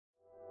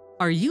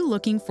Are you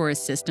looking for a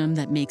system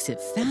that makes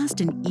it fast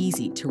and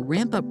easy to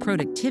ramp up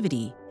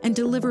productivity and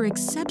deliver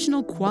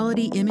exceptional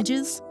quality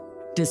images?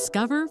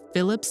 Discover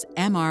Philips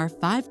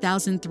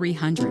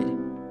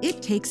MR5300.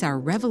 It takes our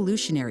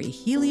revolutionary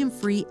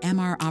helium-free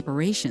MR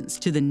operations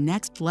to the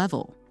next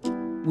level.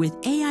 With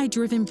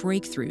AI-driven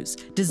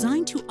breakthroughs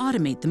designed to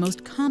automate the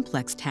most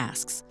complex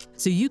tasks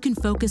so you can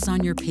focus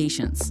on your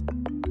patients.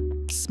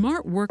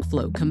 Smart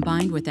workflow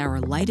combined with our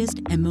lightest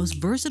and most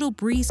versatile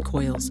breeze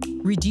coils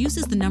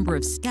reduces the number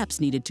of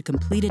steps needed to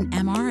complete an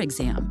MR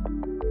exam.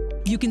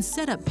 You can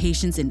set up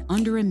patients in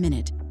under a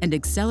minute and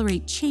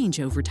accelerate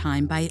change over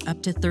time by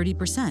up to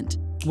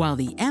 30%, while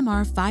the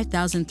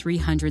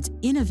MR5300's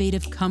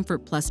innovative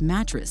Comfort Plus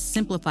mattress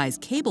simplifies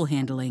cable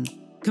handling.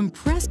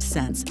 Compressed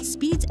Sense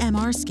speeds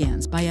MR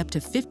scans by up to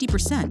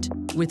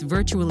 50% with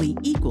virtually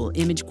equal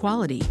image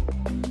quality.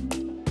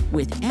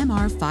 With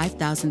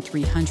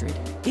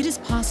MR5300, it is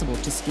possible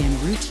to scan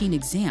routine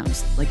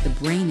exams like the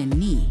brain and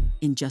knee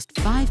in just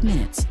 5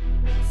 minutes,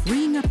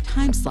 freeing up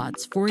time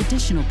slots for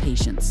additional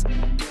patients.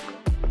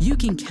 You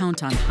can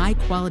count on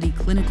high-quality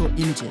clinical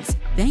images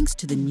thanks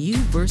to the new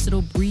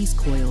versatile breeze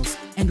coils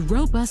and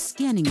robust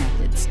scanning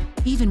methods,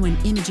 even when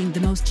imaging the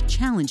most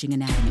challenging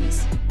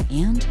anatomies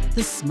and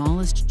the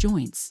smallest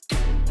joints.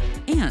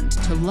 And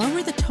to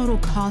lower the total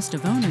cost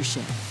of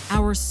ownership,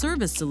 our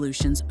service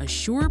solutions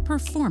assure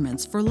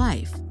performance for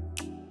life.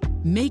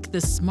 Make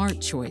the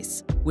smart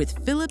choice with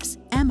Philips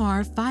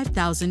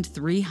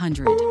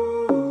MR5300.